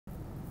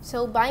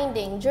So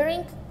binding.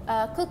 During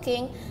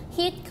cooking,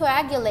 heat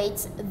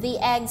coagulates the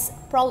egg's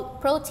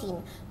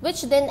protein,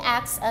 which then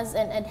acts as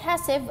an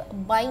adhesive,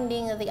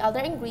 binding the other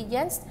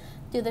ingredients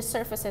to the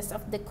surfaces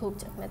of the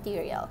cooked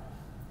material.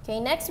 Okay,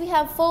 next we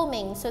have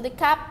foaming. So the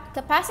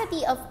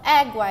capacity of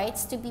egg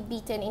whites to be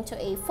beaten into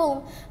a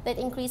foam that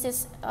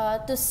increases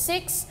to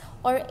 6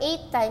 or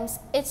 8 times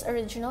its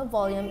original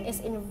volume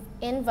is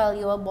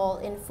invaluable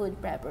in food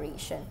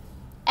preparation.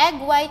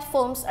 Egg white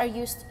foams are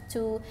used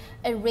to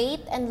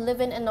aerate and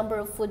leaven a number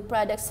of food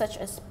products such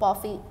as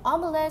puffy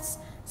omelettes,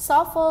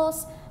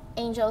 souffles,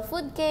 angel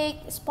food cake,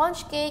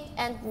 sponge cake,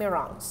 and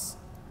mirongs.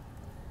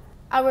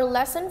 Our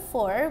lesson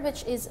 4,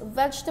 which is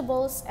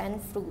vegetables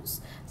and fruits.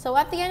 So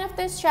at the end of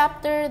this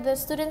chapter, the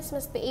students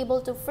must be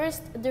able to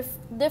first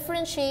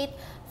differentiate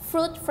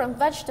fruit from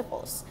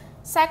vegetables.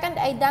 Second,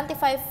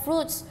 identify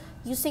fruits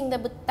using the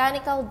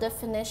botanical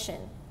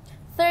definition.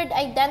 Third,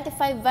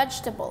 identify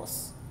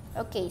vegetables.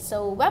 Okay,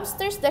 so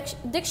Webster's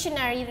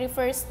dictionary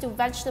refers to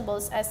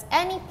vegetables as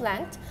any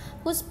plant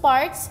whose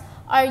parts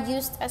are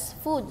used as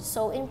food.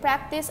 So in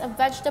practice, a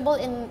vegetable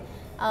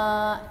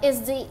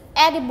is the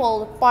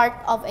edible part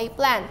of a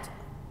plant,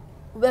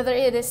 whether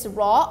it is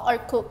raw or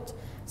cooked.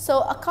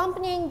 So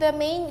accompanying the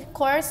main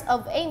course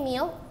of a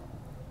meal,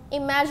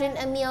 imagine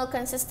a meal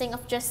consisting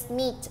of just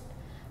meat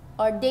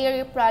or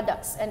dairy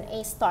products and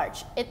a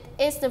starch. It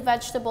is the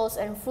vegetables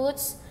and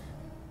fruits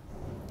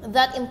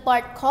that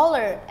impart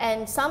color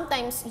and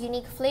sometimes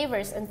unique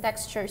flavors and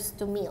textures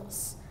to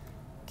meals.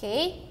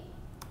 Okay?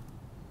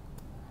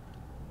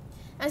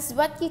 As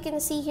what you can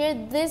see here,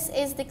 this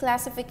is the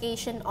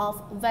classification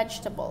of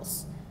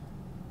vegetables.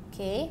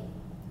 Okay?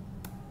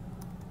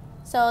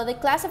 So the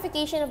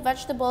classification of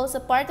vegetables, a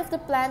part of the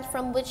plant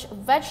from which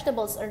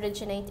vegetables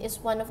originate, is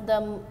one of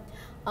the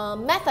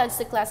methods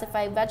to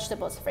classify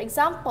vegetables. For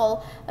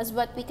example, as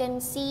what we can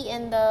see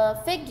in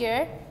the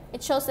figure,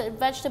 it shows that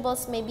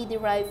vegetables may be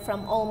derived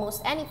from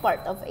almost any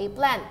part of a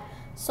plant.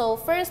 So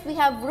first we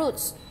have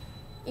roots.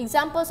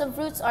 Examples of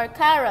roots are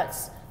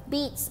carrots,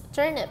 beets,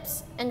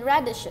 turnips, and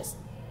radishes.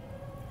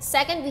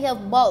 Second, we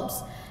have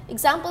bulbs.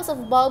 Examples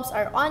of bulbs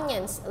are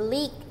onions,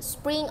 leek,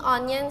 spring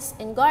onions,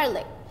 and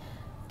garlic.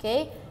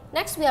 Okay.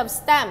 Next, we have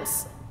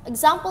stems.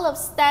 Example of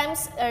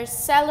stems are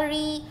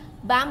celery,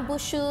 bamboo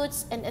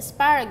shoots, and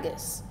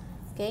asparagus.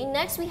 Okay.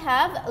 Next, we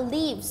have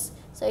leaves.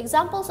 So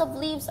examples of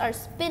leaves are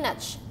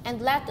spinach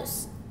and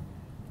lettuce.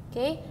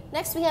 Okay.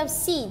 Next, we have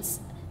seeds.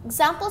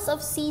 Examples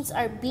of seeds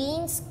are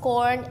beans,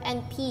 corn,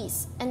 and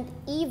peas, and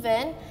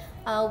even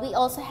we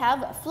also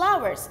have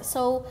flowers.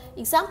 So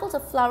examples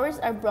of flowers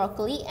are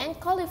broccoli and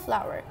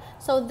cauliflower.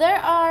 So there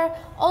are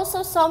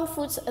also some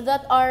fruits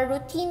that are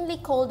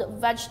routinely called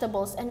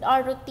vegetables and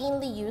are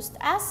routinely used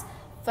as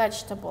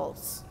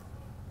vegetables.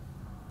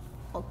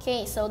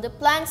 Okay, so the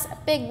plant's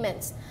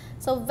pigments.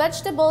 So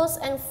vegetables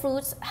and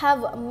fruits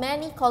have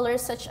many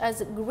colors such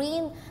as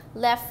green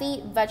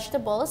leafy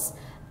vegetables,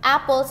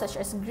 apples such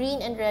as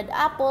green and red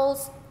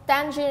apples,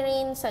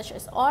 tangerine such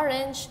as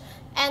orange,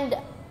 and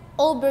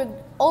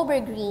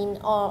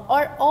aubergine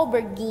or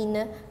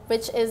aubergine,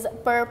 which is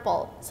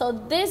purple. So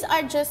these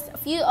are just a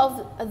few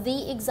of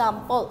the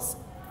examples.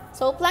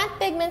 So plant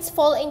pigments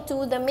fall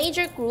into the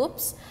major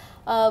groups.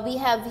 We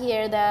have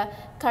here the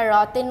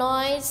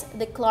carotenoids,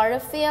 the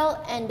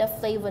chlorophyll, and the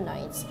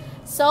flavonoids.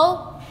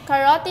 So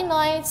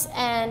carotenoids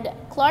and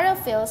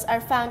chlorophylls are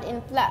found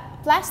in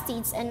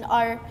plastids and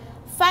are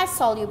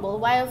fat-soluble,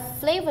 while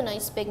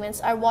flavonoids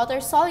pigments are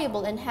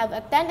water-soluble and have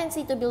a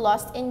tendency to be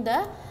lost in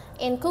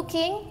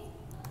cooking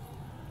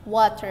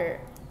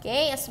water.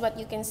 Okay, as what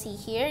you can see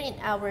here in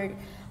our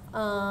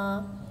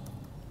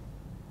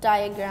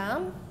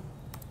diagram.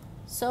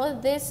 So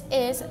this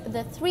is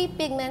the 3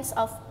 pigments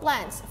of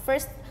plants.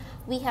 First,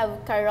 we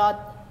have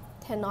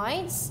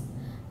carotenoids,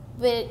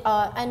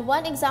 and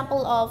one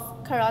example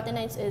of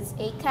carotenoids is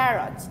a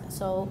carrot.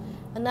 So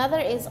another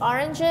is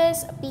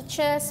oranges,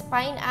 peaches,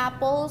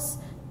 pineapples,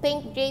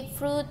 pink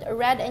grapefruit,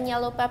 red and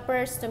yellow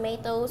peppers,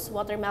 tomatoes,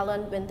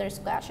 watermelon, winter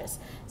squashes.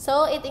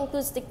 So it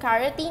includes the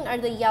carotene or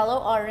the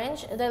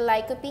yellow-orange, the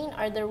lycopene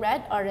or the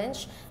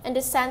red-orange, and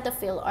the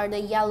xanthophyll or the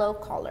yellow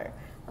color.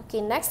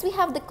 Okay, next we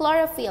have the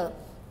chlorophyll.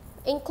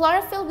 In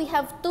chlorophyll, we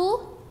have 2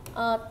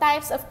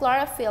 types of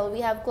chlorophyll.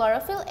 We have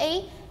chlorophyll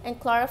A and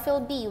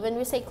chlorophyll B. When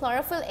we say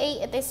chlorophyll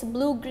A, it is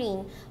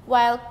blue-green,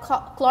 while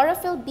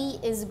chlorophyll B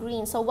is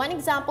green. So one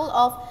example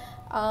of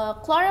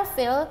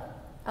chlorophyll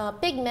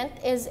pigment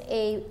is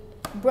a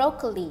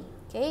broccoli,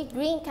 okay,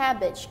 green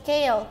cabbage,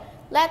 kale,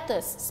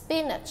 lettuce,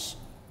 spinach.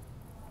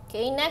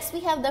 Okay, next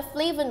we have the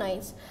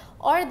flavonoids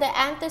or the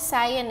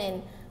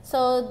anthocyanin.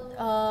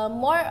 So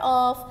more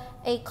of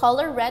a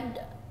color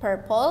red,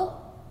 purple.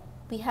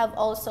 We have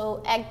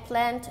also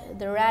eggplant,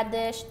 the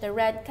radish, the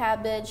red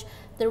cabbage,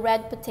 the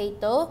red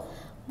potato,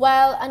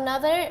 while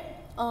another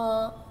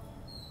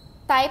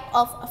type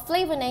of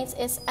flavonoids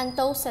is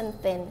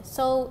anthocyanin.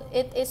 So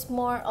it is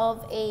more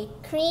of a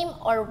cream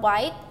or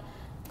white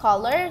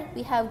color.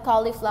 We have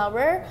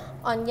cauliflower,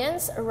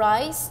 onions,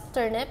 rice,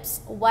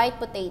 turnips, white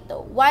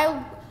potato.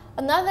 While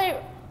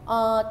another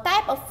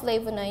type of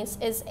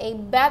flavonoids is a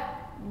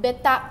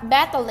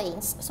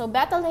betalains. So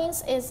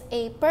betalains is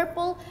a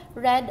purple,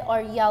 red,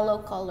 or yellow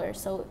color.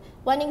 So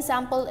one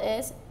example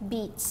is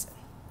beets.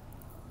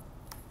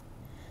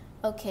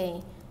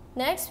 Okay,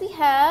 next we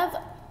have,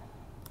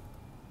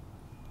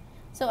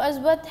 so as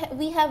what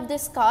we have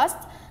discussed,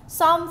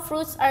 some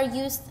fruits are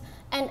used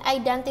and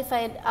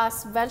identified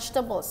as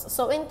vegetables.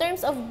 So in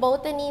terms of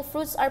botany,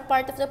 fruits are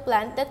part of the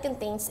plant that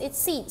contains its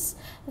seeds.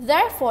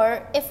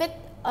 Therefore, if it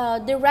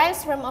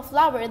derives from a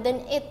flower, then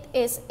it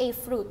is a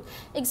fruit.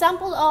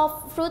 Example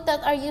of fruit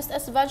that are used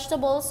as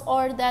vegetables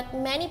or that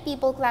many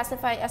people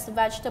classify as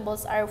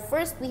vegetables are,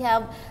 first we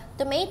have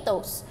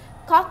tomatoes,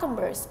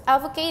 cucumbers,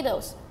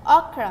 avocados,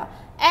 okra,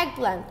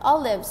 eggplant,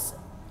 olives,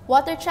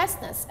 water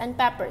chestnuts, and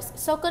peppers.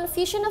 So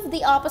confusion of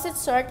the opposite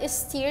sort is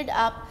stirred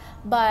up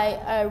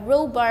by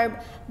rhubarb,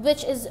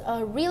 which is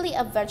really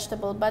a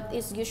vegetable but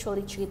is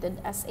usually treated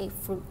as a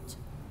fruit.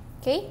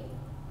 Okay?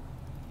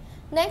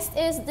 Next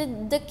is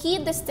the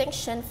key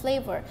distinction,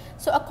 flavor.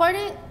 So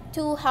according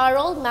to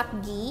Harold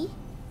McGee,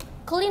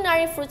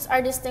 culinary fruits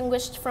are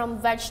distinguished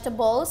from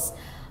vegetables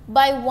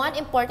by one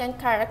important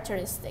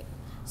characteristic.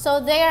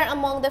 So they are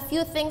among the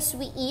few things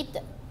we eat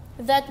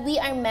that we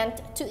are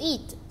meant to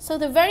eat. So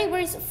the very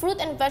words fruit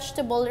and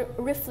vegetable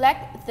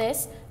reflect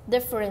these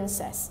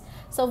differences.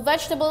 So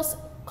vegetables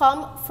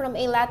come from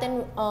a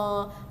Latin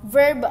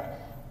verb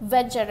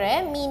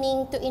vegere,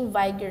 meaning to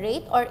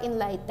invigorate or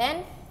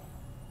enlighten,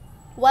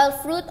 while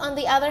fruit, on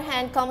the other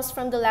hand, comes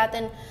from the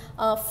Latin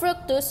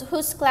fructus,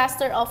 whose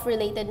cluster of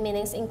related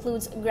meanings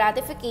includes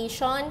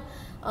gratification,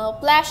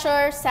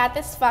 pleasure,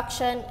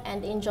 satisfaction,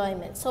 and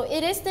enjoyment. So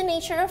it is the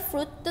nature of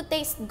fruit to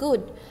taste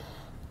good,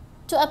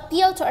 to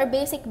appeal to our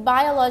basic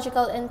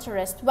biological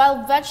interest,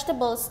 while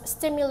vegetables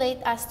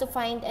stimulate us to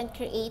find and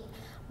create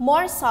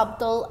more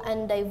subtle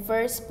and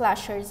diverse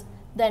pleasures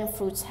than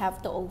fruits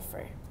have to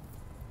offer.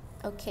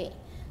 Okay.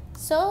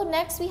 So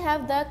next we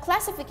have the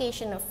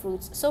classification of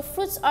fruits. So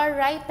fruits are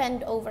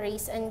ripened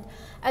ovaries and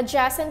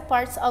adjacent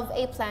parts of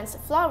a plant's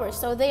flower.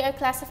 So they are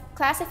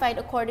classified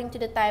according to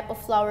the type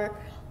of flower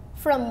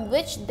from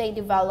which they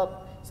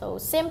develop. So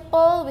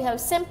simple, we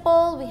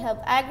have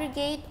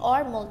aggregate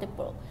or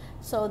multiple.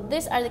 So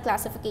these are the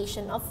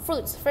classification of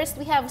fruits. First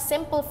we have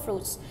simple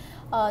fruits.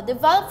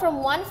 Develop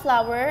from one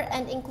flower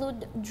and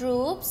include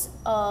drupes,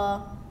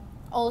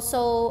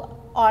 also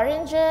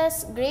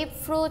oranges,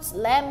 grapefruits,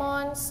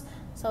 lemons.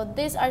 So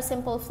these are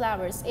simple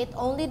flowers. It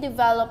only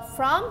develops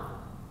from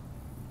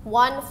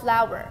one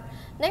flower.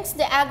 Next,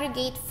 the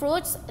aggregate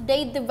fruits,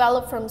 they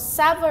develop from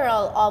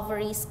several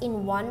ovaries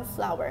in one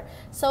flower.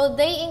 So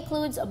they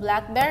include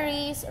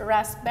blackberries,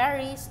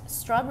 raspberries,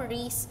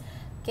 strawberries.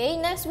 Okay,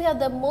 next we have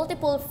the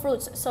multiple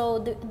fruits. So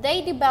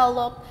they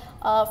develop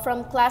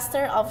from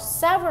cluster of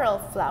several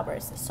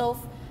flowers. So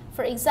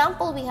for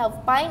example, we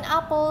have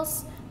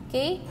pineapples,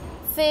 okay,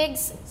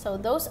 figs. So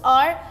those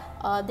are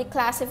the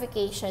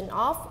classification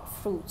of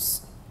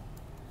fruits.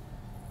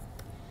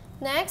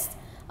 Next,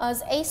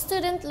 as a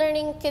student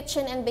learning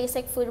kitchen and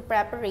basic food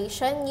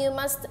preparation, you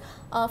must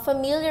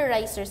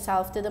familiarize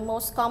yourself to the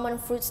most common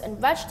fruits and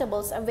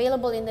vegetables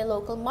available in the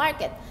local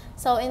market.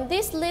 So in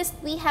this list,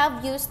 we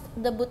have used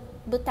the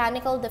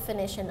botanical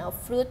definition of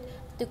fruit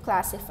to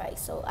classify.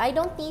 So I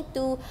don't need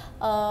to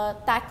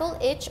tackle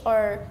each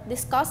or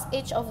discuss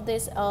each of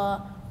this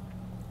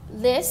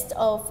list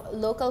of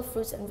local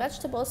fruits and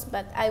vegetables,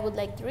 but I would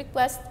like to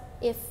request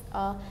if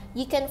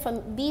you can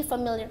be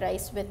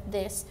familiarized with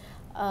these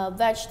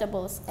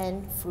vegetables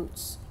and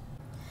fruits.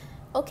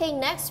 Okay,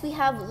 next we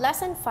have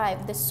lesson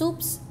 5, the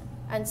soups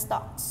and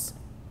stocks.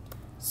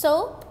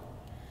 So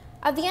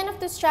at the end of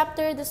this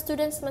chapter, the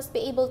students must be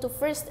able to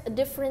first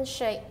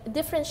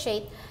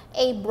differentiate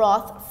a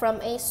broth from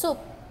a soup.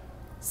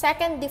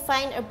 Second,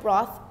 define a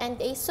broth and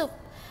a soup,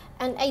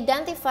 and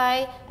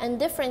identify and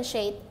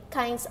differentiate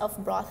kinds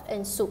of broth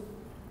and soup.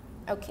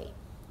 Okay.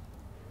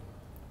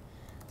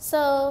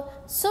 So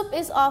soup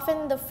is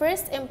often the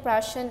first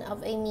impression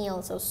of a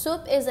meal. So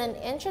soup is an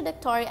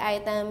introductory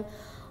item,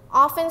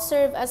 often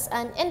served as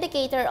an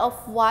indicator of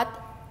what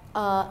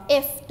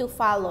if to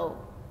follow.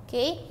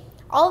 Okay.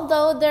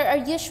 Although they are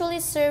usually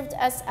served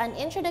as an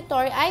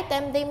introductory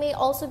item, they may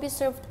also be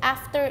served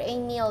after a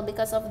meal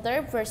because of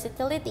their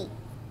versatility.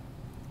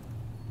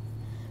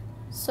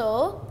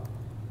 So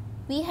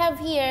we have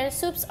here,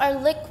 soups are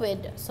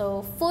liquid,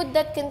 so food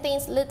that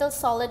contains little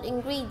solid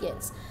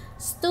ingredients.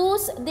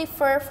 Stews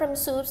differ from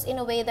soups in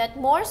a way that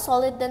more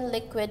solid than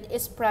liquid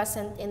is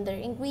present in their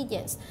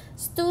ingredients.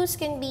 Stews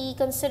can be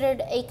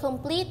considered a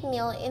complete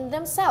meal in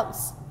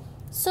themselves.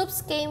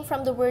 Soups came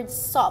from the word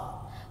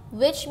sop,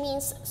 which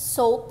means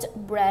soaked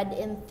bread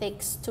in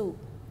thick stew.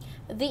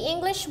 The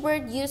English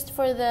word used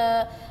for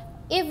the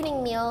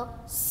evening meal,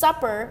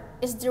 supper,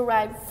 is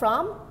derived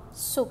from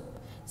soup.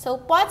 So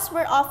pots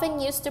were often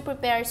used to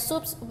prepare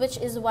soups, which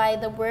is why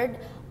the word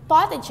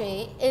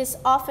potager is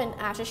often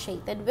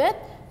associated with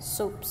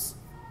soups.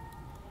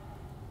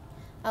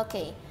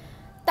 Okay,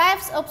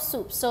 types of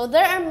soups. So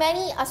there are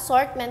many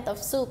assortment of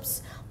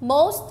soups.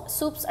 Most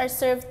soups are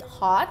served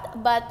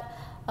hot, but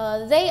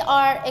there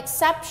are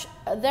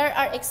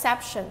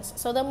exceptions.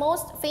 So the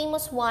most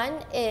famous one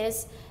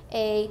is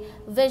a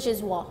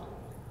vichyssoise.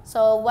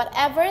 So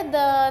whatever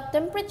the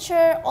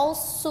temperature, all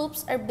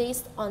soups are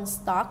based on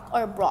stock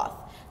or broth.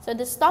 So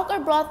the stock or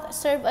broth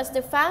serve as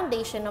the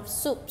foundation of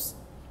soups,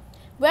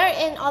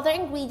 wherein other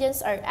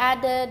ingredients are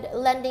added,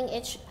 lending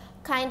each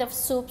kind of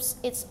soups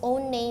its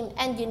own name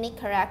and unique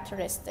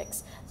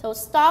characteristics. So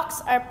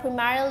stocks are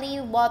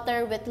primarily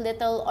water with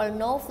little or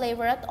no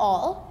flavor at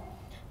all.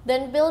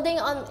 Then building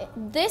on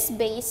this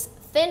base,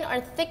 thin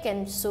or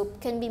thickened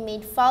soup can be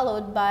made,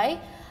 followed by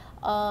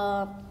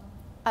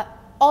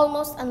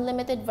almost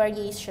unlimited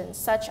variations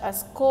such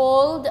as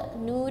cold,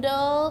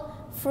 noodle,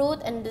 fruit,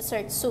 and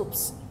dessert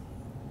soups.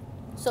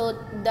 So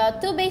the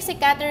two basic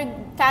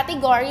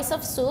categories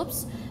of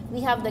soups,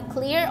 we have the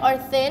clear or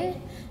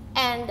thin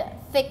and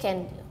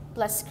thickened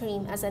plus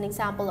cream as an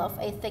example of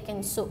a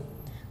thickened soup.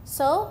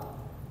 So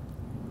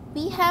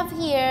we have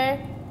here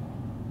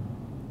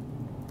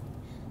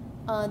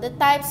the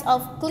types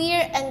of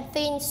clear and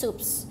thin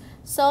soups.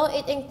 So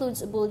it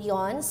includes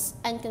bouillons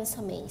and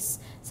consommes.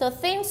 So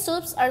thin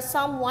soups are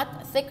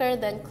somewhat thicker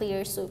than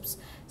clear soups.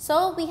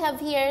 So we have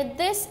here,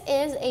 this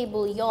is a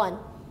bouillon.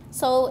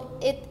 So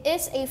it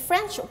is a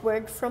French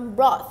word from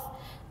broth.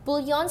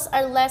 Bouillons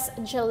are less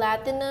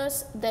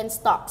gelatinous than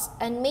stocks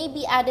and may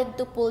be added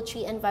to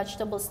poultry and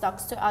vegetable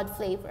stocks to add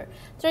flavor.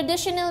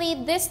 Traditionally,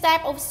 this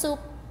type of soup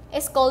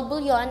is called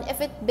bouillon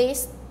if it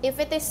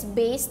is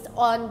based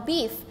on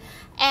beef,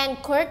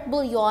 and court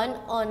bouillon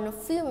on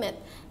fumet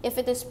if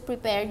it is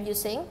prepared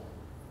using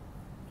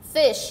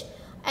fish.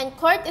 And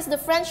court is the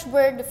French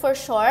word for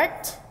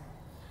short,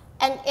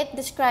 and it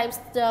describes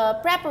the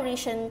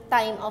preparation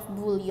time of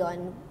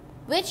bouillon,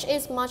 which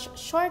is much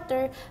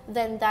shorter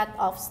than that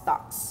of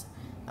stocks.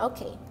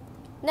 Okay,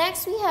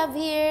 next we have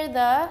here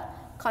the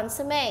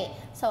consommé.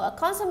 So a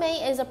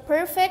consommé is a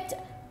perfect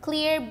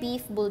clear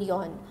beef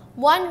bouillon.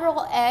 1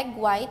 raw egg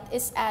white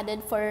is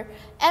added for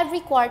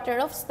every quarter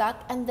of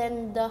stock, and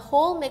then the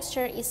whole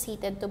mixture is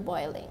heated to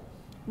boiling.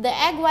 The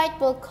egg white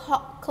will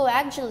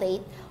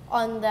coagulate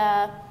on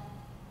the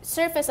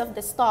surface of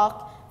the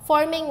stock,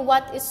 forming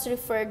what is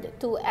referred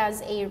to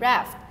as a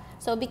raft.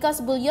 So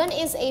because bouillon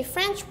is a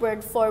French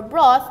word for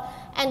broth,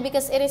 and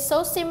because it is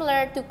so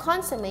similar to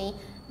consommé,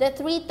 the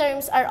three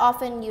terms are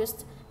often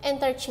used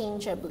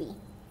interchangeably.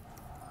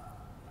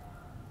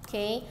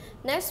 Okay,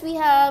 next we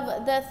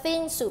have the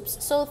thin soups.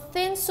 So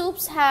thin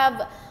soups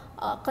have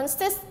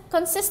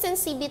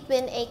consistency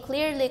between a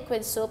clear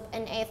liquid soup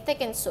and a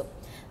thickened soup.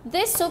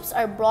 These soups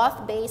are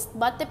broth-based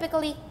but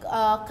typically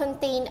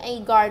contain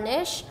a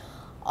garnish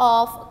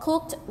of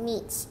cooked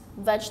meats,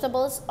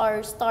 vegetables,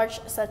 or starch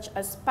such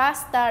as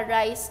pasta,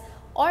 rice,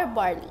 or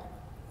barley.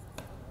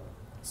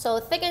 So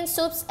thickened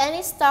soups,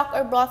 any stock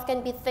or broth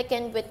can be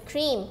thickened with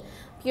cream,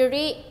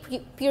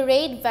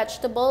 pureed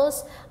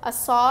vegetables, a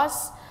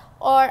sauce,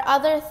 or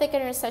other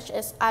thickeners such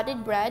as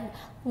added bread,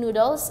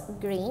 noodles,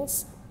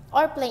 grains,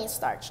 or plain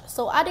starch.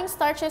 So adding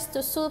starches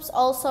to soups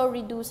also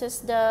reduces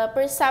the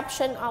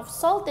perception of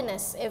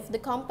saltiness if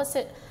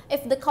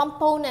the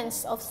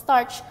components of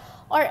starch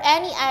or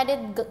any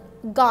added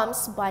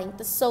gums bind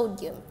to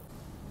sodium.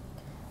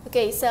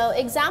 Okay, so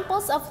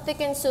examples of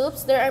thickened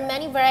soups. There are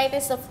many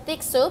varieties of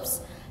thick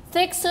soups.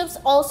 Thick soups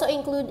also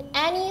include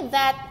any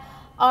that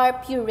are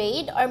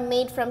pureed or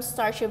made from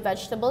starchy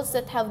vegetables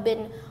that have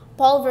been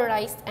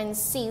pulverized and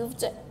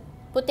sieved.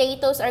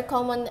 Potatoes are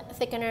common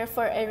thickener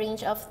for a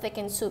range of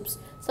thickened soups.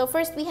 So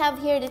first we have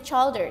here the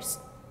chowders.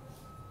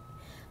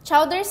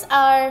 Chowders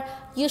are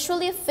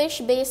usually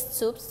fish-based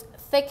soups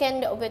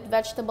thickened with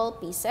vegetable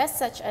pieces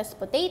such as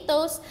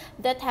potatoes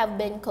that have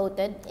been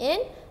coated in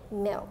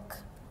milk.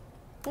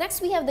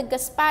 Next we have the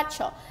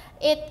gazpacho.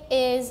 It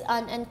is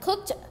an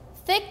uncooked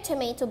thick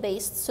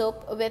tomato-based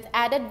soup with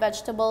added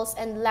vegetables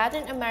and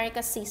Latin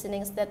America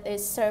seasonings that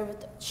is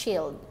served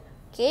chilled.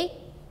 Okay?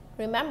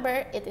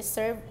 Remember, it is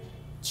served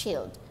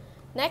chilled.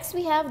 Next,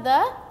 we have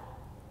the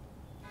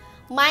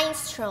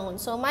minestrone.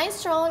 So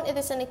minestrone, it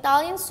is an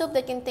Italian soup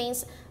that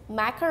contains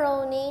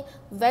macaroni,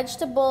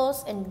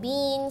 vegetables, and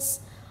beans.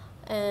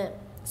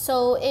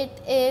 So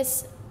it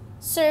is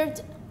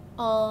served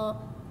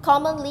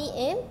commonly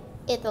in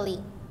Italy,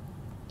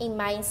 a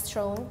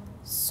minestrone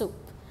soup.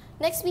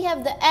 Next, we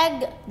have the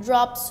egg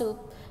drop soup.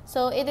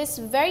 So it is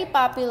very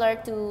popular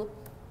to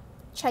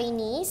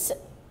Chinese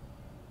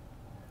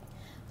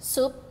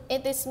soup.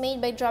 It is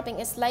made by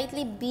dropping a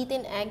slightly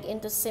beaten egg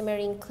into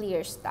simmering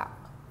clear stock.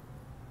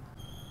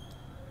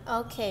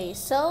 Okay,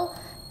 so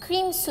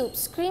cream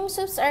soups. Cream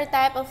soups are a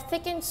type of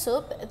thickened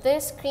soup.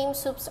 These cream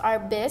soups are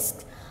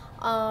bisques,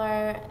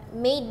 are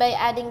made by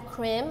adding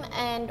cream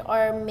and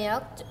or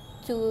milk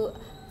to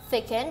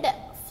thickened,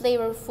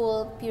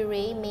 flavorful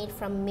puree made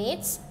from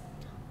meats,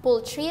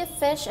 poultry,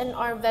 fish, and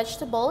or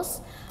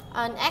vegetables.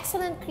 An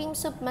excellent cream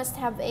soup must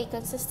have a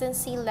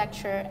consistency,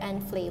 texture,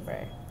 and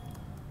flavor.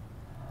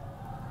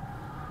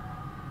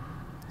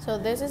 So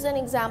this is an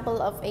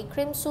example of a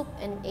cream soup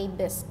and a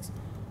bisque.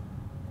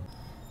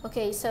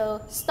 Okay,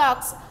 so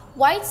stocks.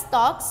 White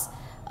stocks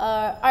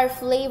are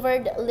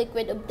flavored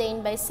liquid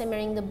obtained by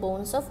simmering the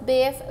bones of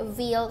beef,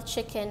 veal,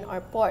 chicken,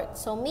 or pork.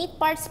 So meat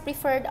parts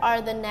preferred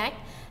are the neck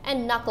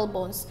and knuckle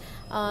bones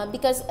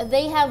because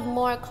they have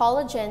more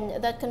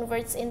collagen that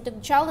converts into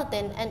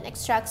gelatin, and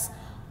extracts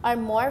are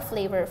more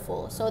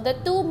flavorful. So the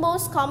two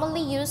most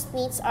commonly used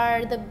meats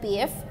are the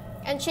beef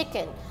and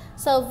chicken.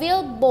 So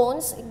veal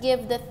bones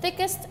give the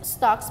thickest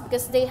stalks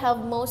because they have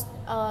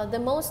the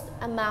most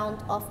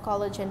amount of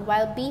collagen,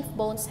 while beef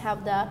bones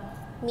have the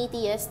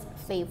meatiest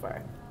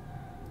flavor.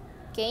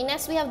 Okay,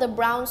 next we have the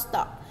brown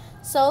stock.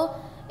 So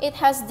it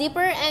has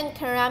deeper and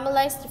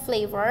caramelized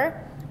flavor.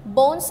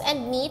 Bones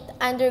and meat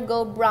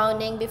undergo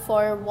browning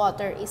before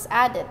water is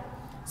added.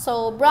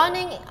 So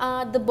browning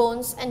the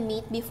bones and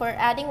meat before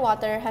adding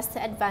water has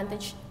the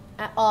advantage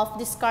of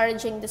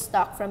discouraging the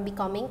stock from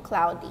becoming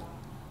cloudy.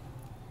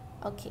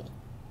 Okay.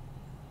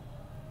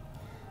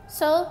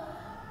 So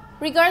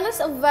regardless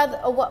of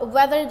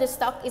whether the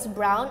stock is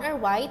brown or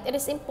white, it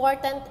is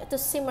important to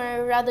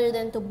simmer rather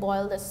than to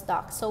boil the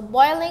stock. So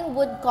boiling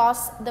would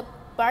cause the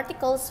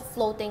particles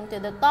floating to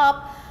the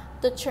top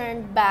to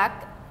turn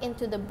back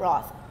into the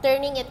broth,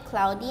 turning it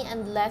cloudy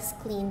and less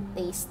clean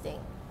tasting.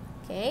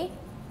 Okay.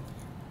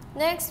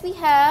 Next we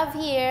have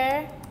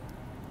here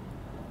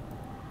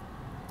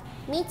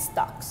meat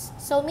stocks.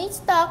 So meat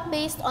stock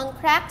based on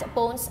cracked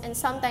bones and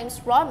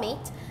sometimes raw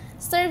meat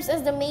serves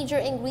as the major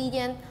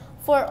ingredient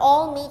for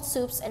all meat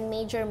soups and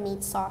major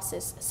meat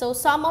sauces. So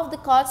some of the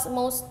cuts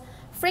most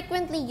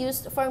frequently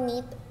used for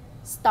meat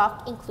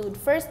stock include,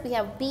 first we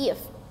have beef.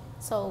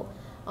 So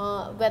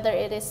whether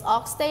it is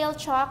oxtail,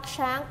 chuck,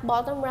 shank,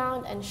 bottom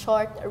round, and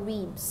short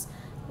ribs.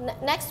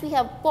 Next we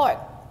have pork,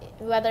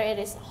 whether it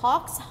is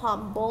hocks,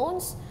 hump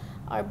bones,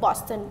 or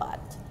Boston butt.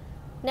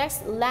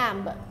 Next,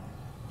 lamb.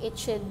 It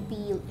should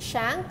be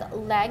shank,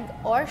 leg,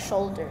 or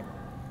shoulder.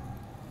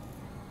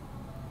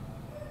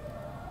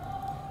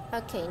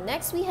 Okay,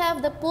 next we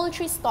have the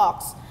poultry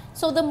stocks.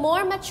 So the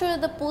more mature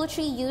the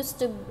poultry used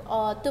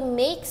to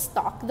make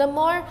stock, the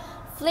more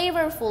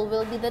flavorful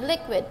will be the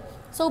liquid.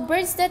 So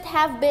birds that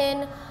have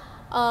been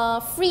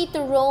free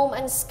to roam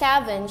and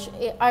scavenge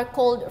are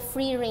called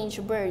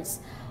free-range birds,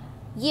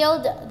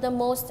 yield the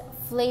most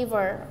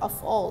flavor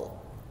of all.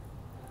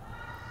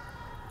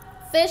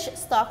 Fish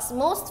stocks.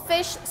 Most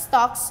fish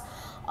stocks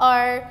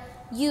are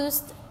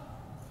used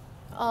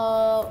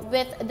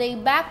with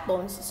the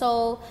backbones.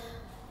 So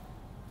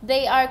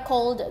they are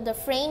called the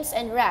frames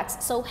and racks.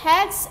 So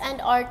heads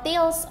and or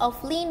tails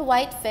of lean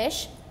white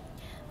fish.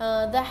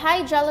 The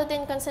high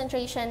gelatin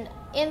concentration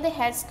in the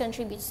heads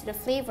contributes to the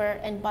flavor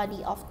and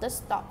body of the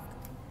stock.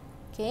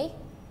 Okay.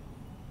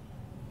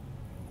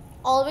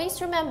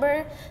 Always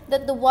remember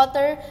that the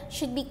water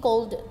should be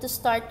cold to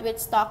start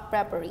with stock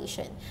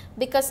preparation,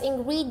 because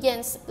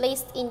ingredients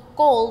placed in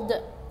cold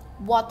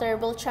water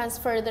will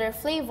transfer their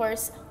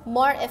flavors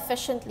more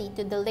efficiently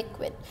to the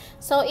liquid.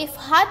 So if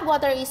hot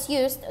water is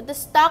used, the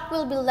stock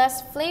will be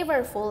less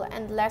flavorful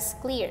and less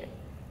clear.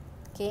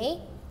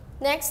 Okay.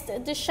 Next,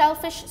 the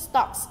shellfish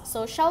stocks.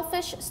 So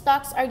shellfish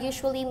stocks are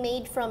usually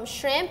made from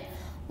shrimp,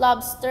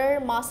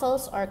 lobster,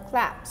 mussels, or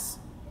clams.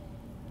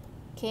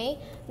 Okay.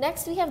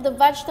 Next, we have the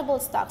vegetable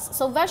stocks.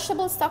 So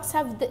vegetable stocks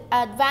have the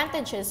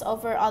advantages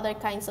over other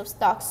kinds of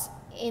stocks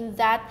in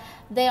that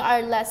they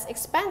are less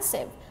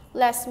expensive,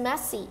 less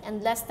messy,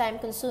 and less time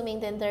consuming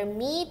than their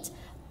meat,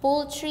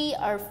 poultry,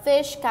 or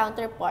fish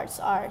counterparts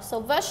are. So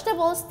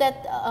vegetables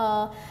that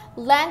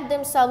lend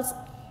themselves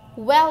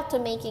well to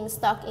making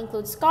stock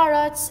includes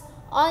carrots,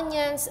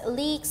 onions,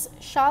 leeks,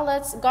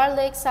 shallots,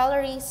 garlic,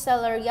 celery,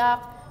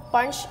 celeriac,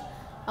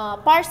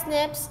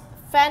 parsnips,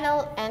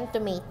 fennel, and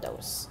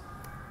tomatoes.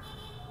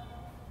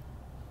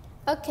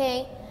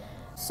 Okay,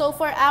 so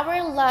for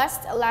our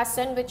last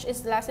lesson, which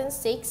is lesson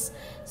 6,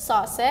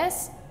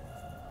 sauces.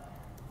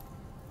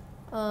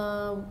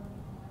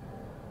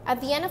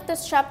 At the end of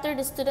this chapter,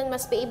 the student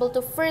must be able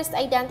to first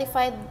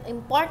identify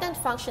important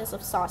functions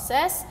of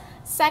sauces.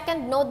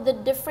 Second, note the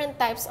different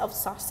types of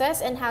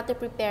sauces and how to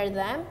prepare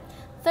them.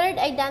 Third,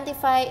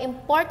 identify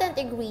important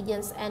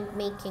ingredients and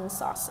making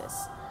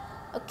sauces.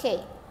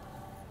 Okay.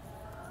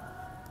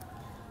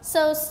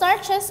 So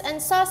starches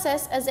and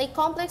sauces. As a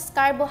complex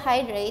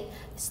carbohydrate,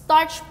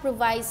 starch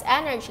provides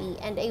energy,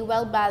 and a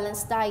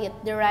well-balanced diet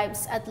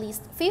derives at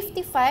least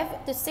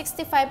 55 to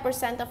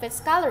 65% of its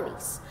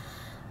calories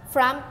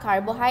from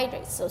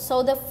carbohydrates.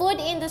 So the food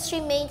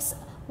industry makes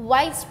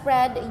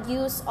widespread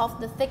use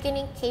of the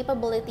thickening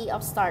capability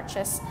of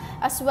starches,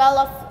 as well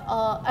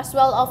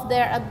of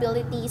their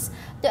abilities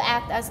to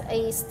act as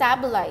a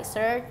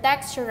stabilizer,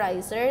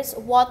 texturizers,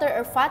 water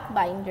or fat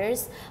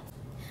binders,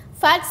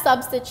 fat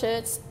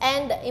substitutes,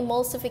 and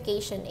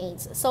emulsification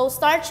aids. So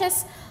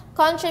starches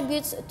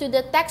contributes to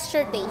the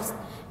texture, taste,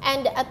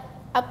 and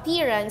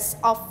appearance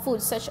of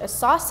foods such as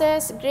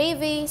sauces,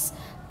 gravies,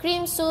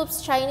 cream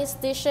soups, Chinese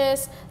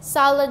dishes,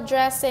 salad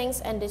dressings,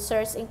 and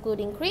desserts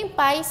including cream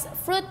pies,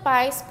 fruit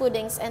pies,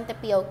 puddings, and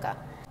tapioca.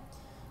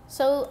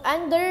 So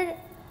under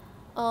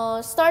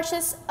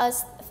starches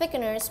as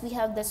thickeners, we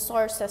have the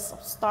sources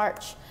of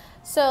starch.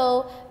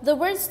 So the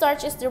word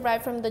starch is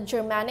derived from the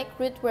Germanic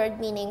root word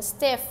meaning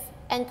stiff,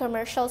 and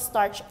commercial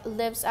starch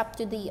lives up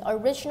to the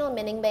original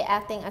meaning by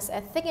acting as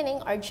a thickening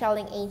or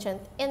gelling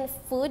agent in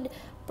food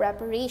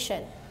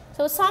preparation.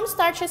 So some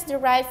starches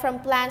derived from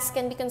plants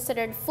can be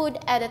considered food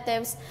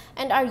additives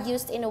and are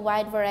used in a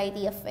wide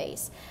variety of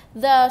ways.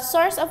 The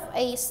source of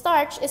a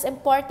starch is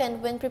important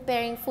when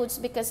preparing foods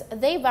because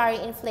they vary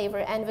in flavor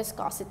and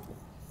viscosity.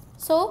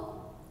 So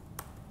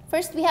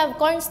first we have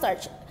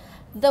cornstarch.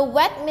 The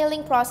wet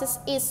milling process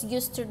is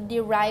used to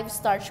derive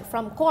starch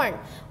from corn,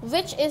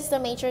 which is the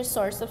major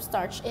source of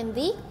starch in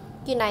the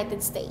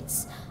United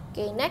States.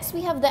 Okay, next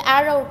we have the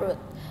arrowroot.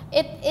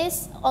 It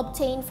is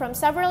obtained from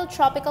several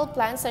tropical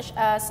plants such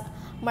as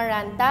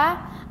maranta,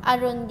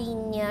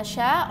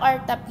 arundinaceae,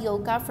 or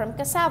tapioca from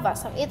cassava.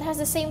 So it has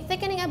the same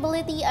thickening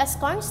ability as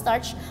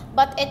cornstarch,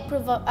 but it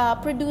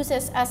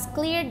produces a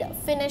cleared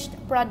finished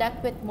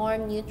product with more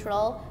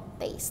neutral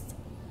taste.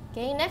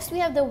 Okay, next we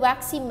have the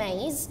waxy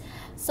maize.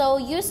 So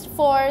used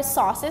for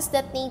sauces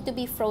that need to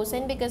be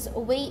frozen because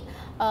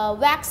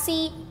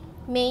waxy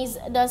maize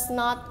does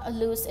not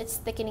lose its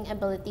thickening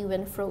ability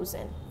when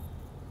frozen.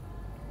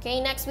 Okay,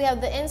 next we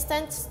have the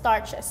instant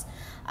starches.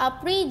 A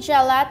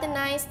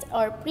pre-gelatinized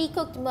or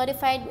pre-cooked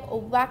modified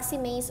waxy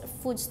maize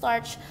food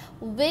starch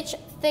which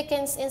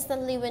thickens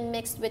instantly when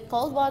mixed with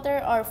cold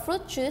water or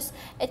fruit juice.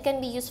 It can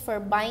be used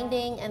for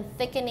binding and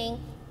thickening.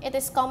 It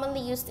is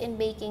commonly used in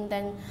baking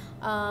than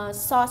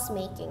sauce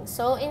making.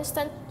 So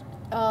instant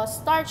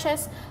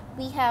starches,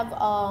 we have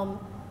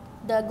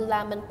the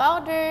gulaman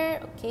powder,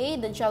 okay,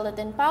 the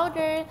gelatin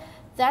powder.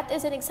 That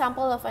is an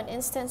example of an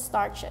instant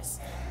starches.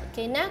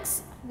 Okay,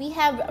 next we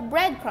have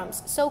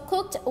breadcrumbs. So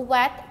cooked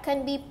wet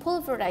can be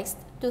pulverized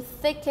to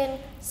thicken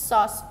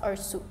sauce or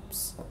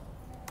soups.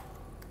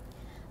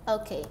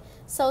 Okay,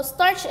 so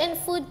starch in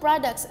food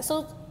products.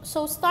 So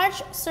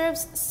starch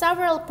serves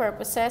several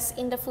purposes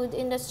in the food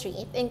industry.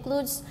 It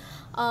includes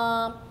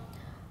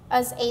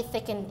as a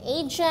thickening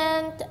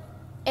agent,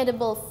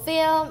 edible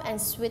film,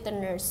 and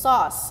sweetener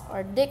sauce,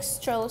 or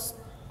dextrose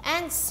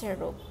and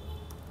syrup.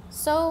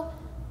 So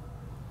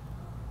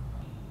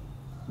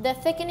the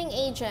thickening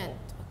agent,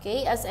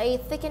 okay, as a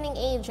thickening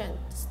agent,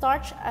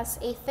 starch as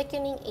a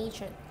thickening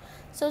agent.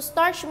 So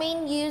starch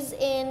main use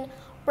in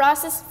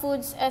processed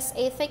foods as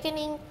a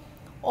thickening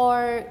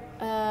or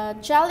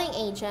gelling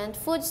agent.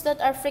 Foods that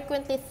are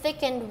frequently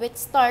thickened with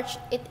starch,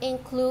 it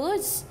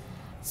includes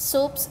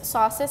soups,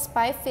 sauces,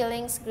 pie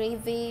fillings,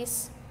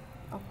 gravies.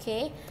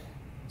 Okay,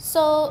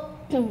 so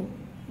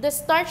the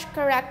starch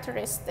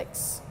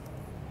characteristics.